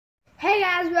Hey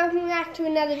guys, welcome back to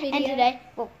another video. And today,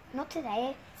 well, not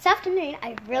today, this afternoon,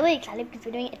 I'm really excited because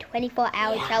we're doing a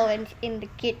 24-hour challenge in the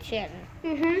kitchen.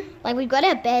 Like, we've got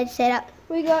our bed set up.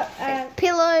 We got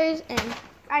pillows and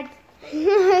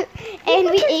and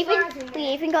we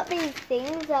even got these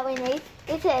things that we need.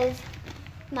 It says,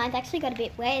 mine's actually got a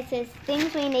bit wet. It says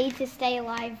things we need to stay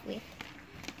alive with.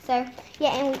 So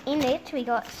yeah, and in it we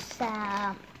got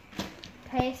some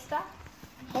hair stuff.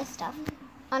 Hair stuff.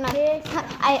 Oh no,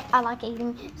 I like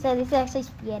eating. So this is actually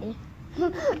spaghetti.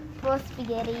 For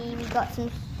spaghetti, we got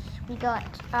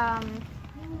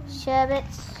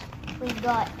sherbets. We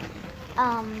got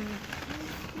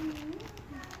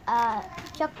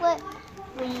chocolate.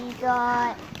 We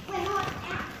got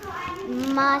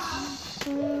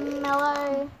marshmallow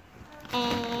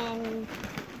and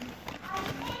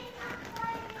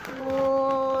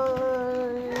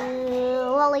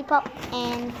lollipop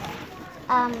and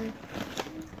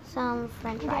some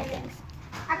French fries things.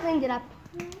 I cleaned it up.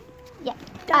 Yeah.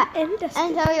 And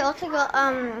so we also got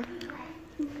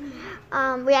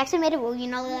we actually made a rule, you're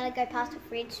not allowed to go past the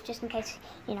fridge just in case,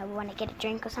 you know, we want to get a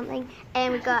drink or something.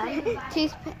 And we got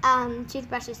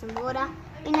toothbrushes and water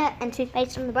in it and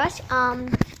toothpaste from the brush.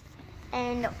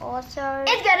 And also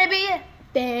it's gonna be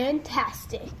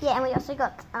fantastic. Yeah, and we also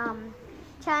got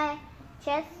chess.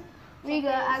 I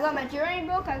got my drawing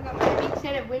book, I got my big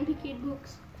set of Wimpy Kid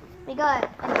books. We got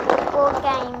board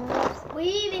games. We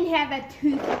even have a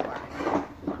toothbrush.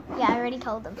 Yeah, I already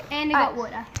told them. And we got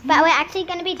water. But we're actually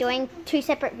going to be doing 2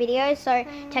 separate videos, so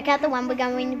check out the one we're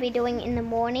going to be doing in the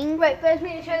morning. Wait, first we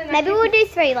need to show them. Maybe we'll do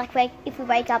 3, like if we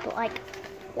wake up like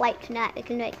late tonight, we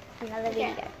can make another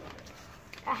video.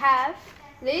 I have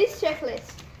these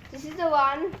checklists. This is the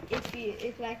one if you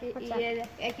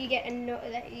get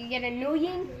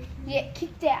annoying, you get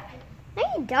kicked out. No,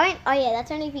 you don't. Oh yeah, that's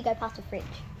only if you go past the fridge.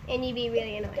 And you'd be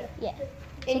really annoying. Yeah.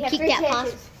 And you have kicked 3 out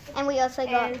chances. past. And we also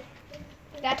got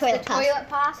that's toilet the toilet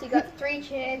pass. You got 3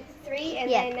 chances, and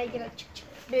then they get a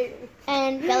boom.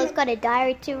 And Bella's got a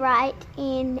diary to write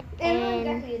in. It's not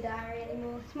exactly a diary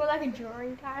anymore. It's more like a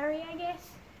drawing diary, I guess.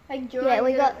 Like drawing. Yeah,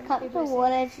 we got cups of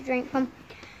water to drink from.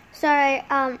 So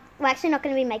we're actually not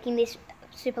going to be making this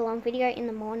super long video in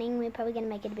the morning. We're probably going to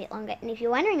make it a bit longer. And if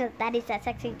you're wondering what that is, that's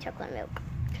actually chocolate milk.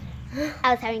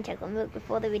 I was having chocolate milk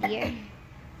before the video.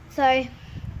 So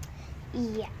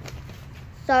yeah.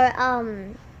 So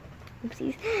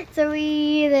oopsies. So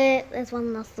there's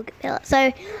one last look at Bella.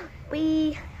 So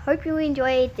we hope you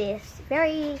enjoyed this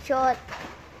very short,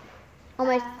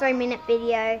 almost 3-minute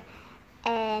video.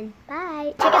 And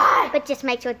bye. But just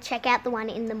make sure to check out the one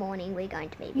in the morning. We're going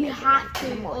to be making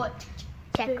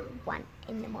check one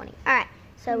in the morning. Alright,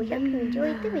 so we hope you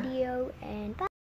enjoyed the video and bye.